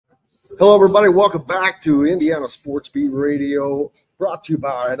Hello, everybody. Welcome back to Indiana Sports Beat Radio, brought to you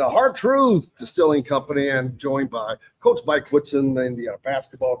by the Hard Truth Distilling Company, and joined by Coach Mike Woodson, the Indiana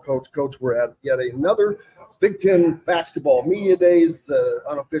basketball coach. Coach, we're at yet another Big Ten basketball media days,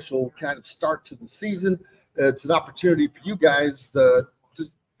 unofficial kind of start to the season. It's an opportunity for you guys to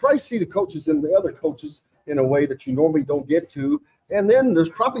probably see the coaches and the other coaches in a way that you normally don't get to. And then there's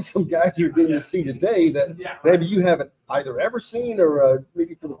probably some guys you're getting to see today that maybe you haven't either ever seen or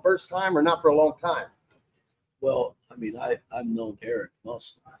maybe for the first time or not for a long time. Well, I mean, I've known Eric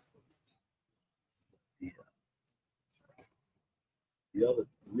Musselman. The other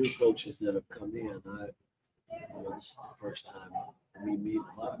new coaches that have come in, this is the first time we meet him.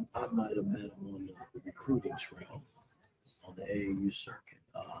 I might have met him on the recruiting trail on the AAU circuit,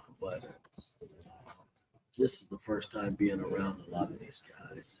 but this is the first time being around a lot of these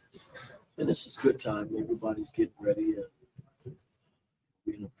guys. And this is a good time. Everybody's getting ready to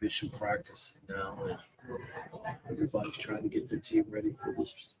be in official practice now. And everybody's trying to get their team ready for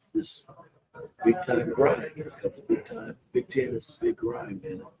this big time grind. Because Big Ten is a big grind,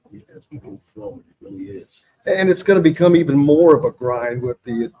 man, as we move forward. It really is. And it's going to become even more of a grind with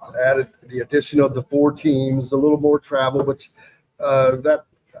the addition of the 4 teams, a little more travel, which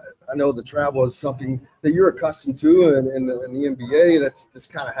I know the travel is something that you're accustomed to, and in the NBA, that's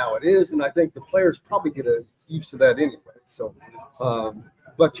kind of how it is. And I think the players probably get used to that anyway. So,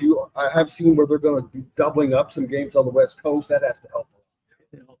 but I have seen where they're going to be doubling up some games on the West Coast. That has to help.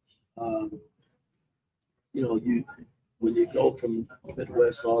 When you go from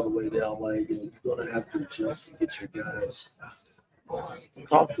Midwest all the way to LA, you're going to have to adjust and get your guys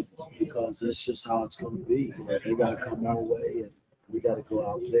comfortable, because that's just how it's going to be. They got to come our way, and we got to go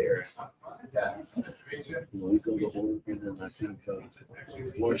out there. We go to Oregon, and I think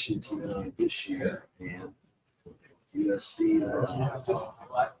Washington this year, and USC,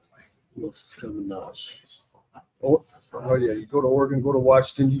 who else is coming to us? Oh yeah, you go to Oregon, go to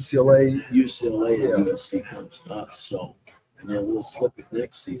Washington, UCLA, and USC comes to us. So, and then we'll flip it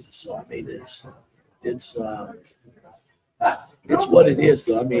next season. So I mean, it's what it is,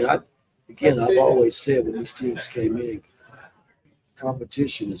 though. I mean, I've always said when these teams came in,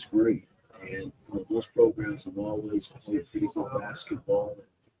 competition is great, and those programs have always played pretty good basketball.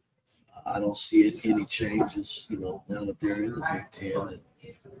 I don't see any changes, now that they're in the Big Ten.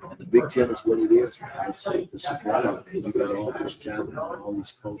 And the Big Ten is what it is, man. It's a grind, man. You got all this talent and all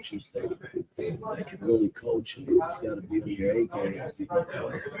these coaches that can really coach, and you got to be on your A game.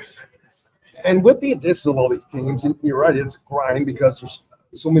 And with the addition of all these teams, you're right, it's a grind because there's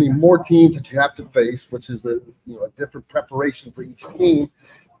so many more teams that you have to face, which is a different preparation for each team.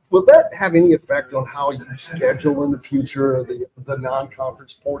 Will that have any effect on how you schedule in the future, the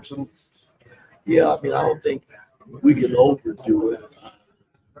non-conference portion? Yeah, I mean, I don't think we can overdo it.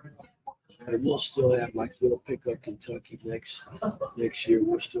 And we'll still have, we'll pick up Kentucky next year.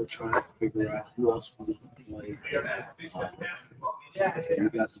 We're still trying to figure out who else we're going to play. We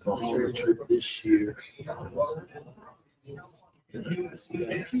got the Bahama trip this year. We got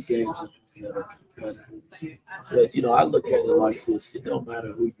a few games that are competitive. But, I look at it like this. It don't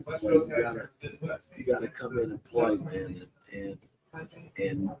matter who you play. You gotta come in and play, man,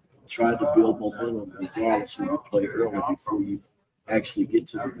 and try to build momentum regardless who you play early before you actually get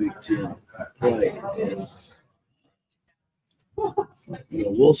to the Big Ten play. And,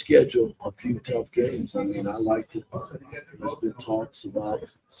 we'll schedule a few tough games. I mean, I like it. There's been talks about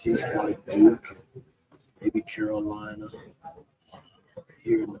teams like Duke, maybe Carolina,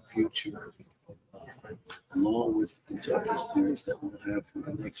 here in the future, along with Kentucky's series that we'll have for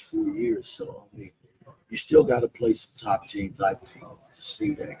the next 4 years. So, I mean, you still got to play some top teams, I think, to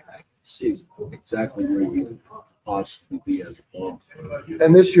see exactly where you possibly be as a ball.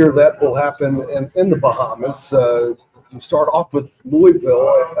 And this year that will happen in the Bahamas. You start off with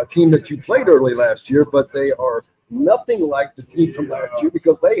Louisville, a team that you played early last year, but they are nothing like the team from last year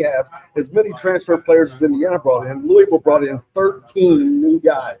because they have as many transfer players as Indiana brought in. Louisville brought in 13 new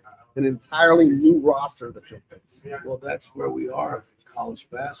guys, an entirely new roster that you're facing. Well, that's where we are in college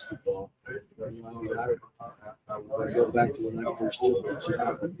basketball. I mean, I go back to when I first took the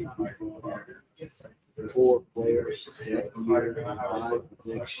job. I think we brought in 4 players that year, 5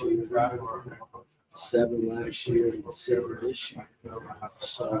 next year, 7 last year, and 7 this year.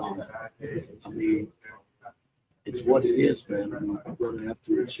 So, I mean, it's what it is, man. I mean, we're going to have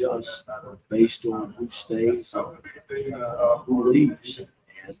to adjust based on who stays and who leaves.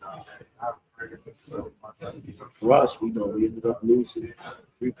 And for us, we know we ended up losing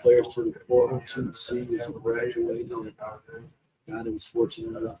 3 players to the portal, 2 seniors who graduated, and God was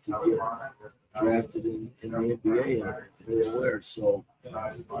fortunate enough to get drafted in the NBA and really aware. So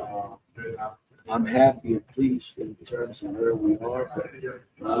I'm happy and pleased in terms of where we are. But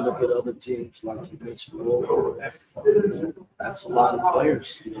when I look at other teams, like you mentioned, that's a lot of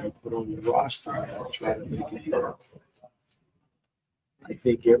players to put on your roster and try to make it work. I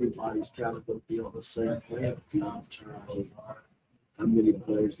think everybody's kind of going to be on the same playing field in terms of how many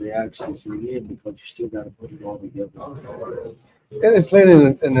players they actually bring in, because you still got to put it all together. And then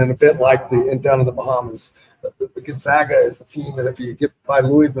playing in an event like down in the Bahamas, the Gonzaga is a team that if you get by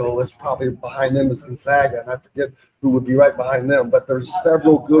Louisville, it's probably behind them is Gonzaga, and I forget who would be right behind them. But there's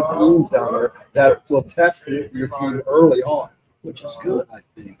several good teams down there that will test your team early on, which is good, I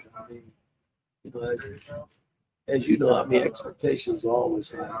think. I mean, as you know, expectations are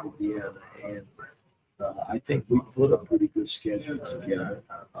always high in Indiana, and I think we put a pretty good schedule together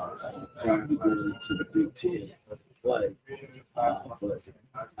prior to going into the Big Ten play. But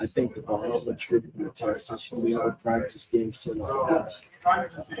I think the Bahama trip will test us. We have a practice game set up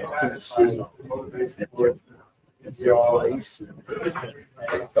against Tennessee at their place. And,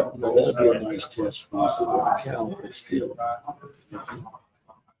 that'll be a nice test for us. It won't count, but still,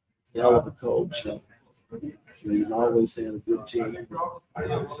 hell of a coach. He's always had a good team.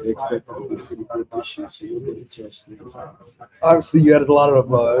 They expect him to be pretty good this year, so you'll get a test. Obviously, you added a lot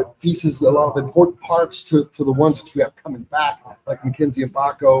of pieces, a lot of important parts to the ones that you have coming back, like Mackenzie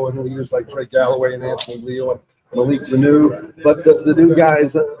Mbako and leaders like Trey Galloway and Anthony Leal and Malik Renew. But the new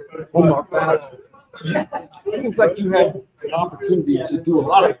guys, Omar Bada, it seems like you had an opportunity to do a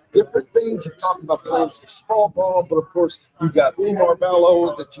lot of different things. You talked about playing some small ball, but of course you got Umar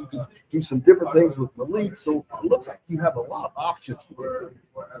Bello that you can do some different things with Malik. So it looks like you have a lot of options.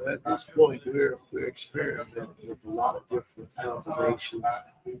 At this point, we're experimenting with a lot of different combinations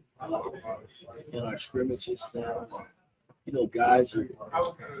in our scrimmages now. Guys are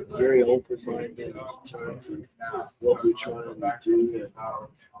very open-minded in terms of what we're trying to do. And,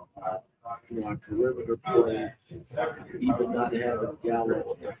 our perimeter play, even not having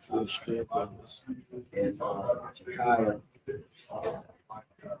Gallo at full strength and Jakaya,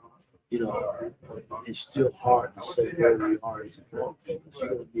 it's still hard to say where we are as a ball player. It's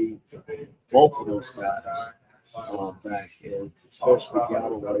going to be both of those guys back, and especially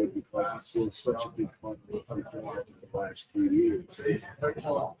Galloway, because he's been such a big part of what we've done over the last 3 years.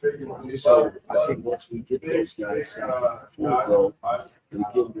 So I think once we get those guys back full go, and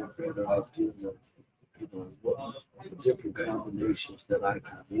give them a better idea of what the different combinations that I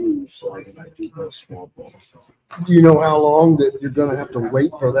can use when I do those small balls. Do you know how long that you're going to have to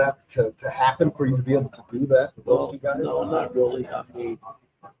wait for that to happen for you to be able to do that with those two guys? No, not really. I mean,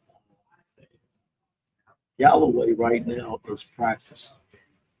 Galloway right now is practicing,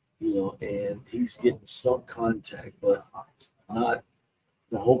 and he's getting some contact, but not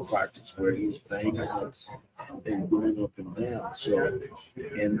the whole practice where he's banging up and going up and down. So,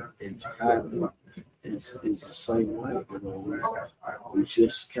 and Jakaya is the same way. We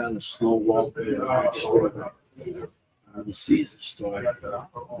just kind of slow walking and make sure that when the season starts,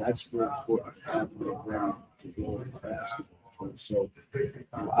 that's more important to have them ready to go into basketball for. So,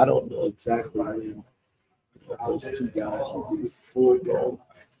 I don't know exactly when those two guys will be full go.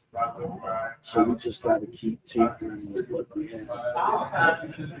 So we just got to keep tinkering with what we have.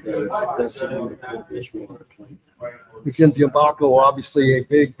 That's a uniform that's ready to play now. Mackenzie Mbako, obviously a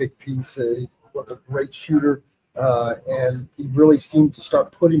big piece, a great shooter, and he really seemed to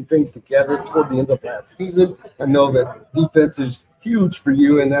start putting things together toward the end of last season. I know that defense is huge for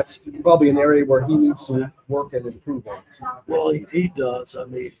you, and that's probably an area where he needs to work and improve on. Well, he does. I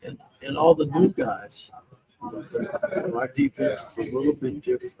mean, and all the new guys. Our defense is a little bit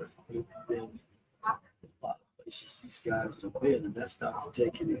different than a lot of places these guys have been, and that's not to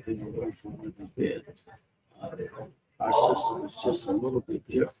take anything away from where they've been. Our system is just a little bit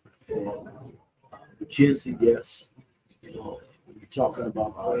different. And Mackenzie, yes, when you're talking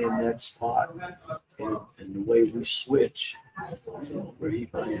about playing that spot and the way we switch, where he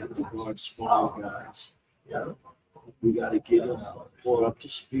might have to guard smaller guys. We got to get him more up to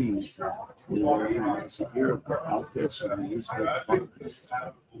speed than where he was a year ago. Offensively, he's been fine.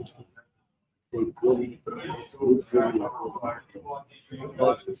 I think Goody is a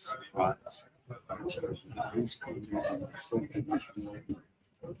pleasant surprise in terms of how he's coming in and something that's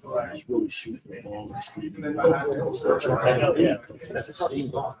really shooting the ball extremely well. Such a hard game because he's a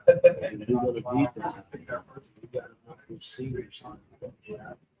senior, and we're going to need that. We got enough good seniors on it.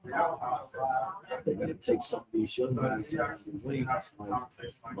 They're going to take some of these young guys down the wings,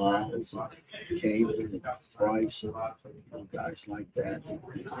 like Miles and Kaden and Bryce and guys like that, and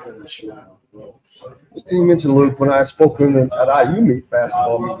kind of show them the ropes. You mentioned, Luke, when I spoke to him at IU meet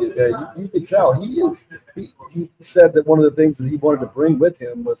basketball media day, you could tell he said that one of the things that he wanted to bring with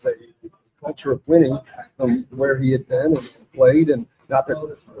him was a culture of winning from where he had been and played, and not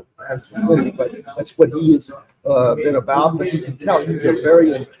that has been winning, but that's what he has been about. But you can tell he's a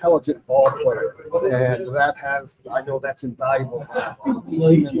very intelligent ball player, and that has, I know that's invaluable. Well,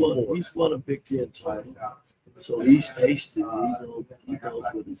 he's won a Big Ten title, so he's tasted. He knows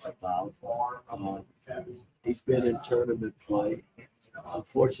what it's about. He's been in tournament play.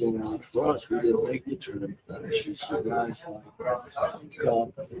 Unfortunately for us, we didn't make the tournament last year. So guys like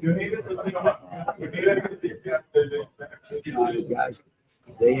Cup, guys,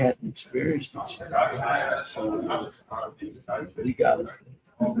 they hadn't experienced each other. So we got to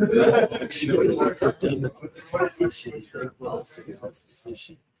make sure that we put them in the best position. If they put us in the best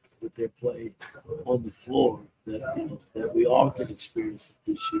position with their play on the floor, that we all can experience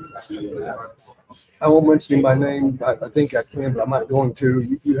it this year and see what happens. I won't mention my name. I think I can, but I'm not going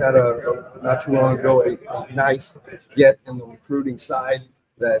to. You had not too long ago a nice get in the recruiting side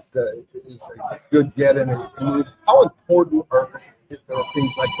that is a good get in. How important are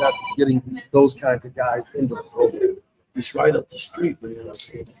things like that, getting those kinds of guys into the program? He's right up the street, man. I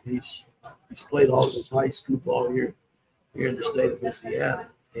mean, he's played all of his high school ball here in the state of Indiana,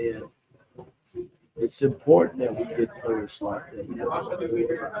 and it's important that we get players like that.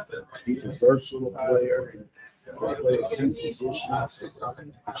 He's a versatile player. He can play a few positions. He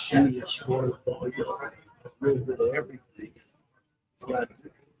can shoot and score the ball. He does a little bit of everything. He's got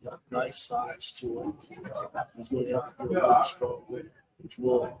nice size to him. He's going to have to get a little stronger, which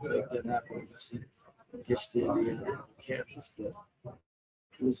will make that happen once he gets to Indiana campus. But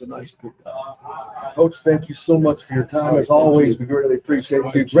it was a nice pickup. Coach, thank you so much for your time. As always, we really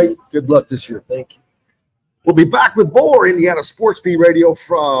appreciate you. Great. Good luck this year. Thank you. We'll be back with more Indiana Sports Beat Radio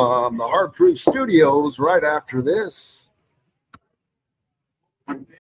from the Hard Truth Studios right after this.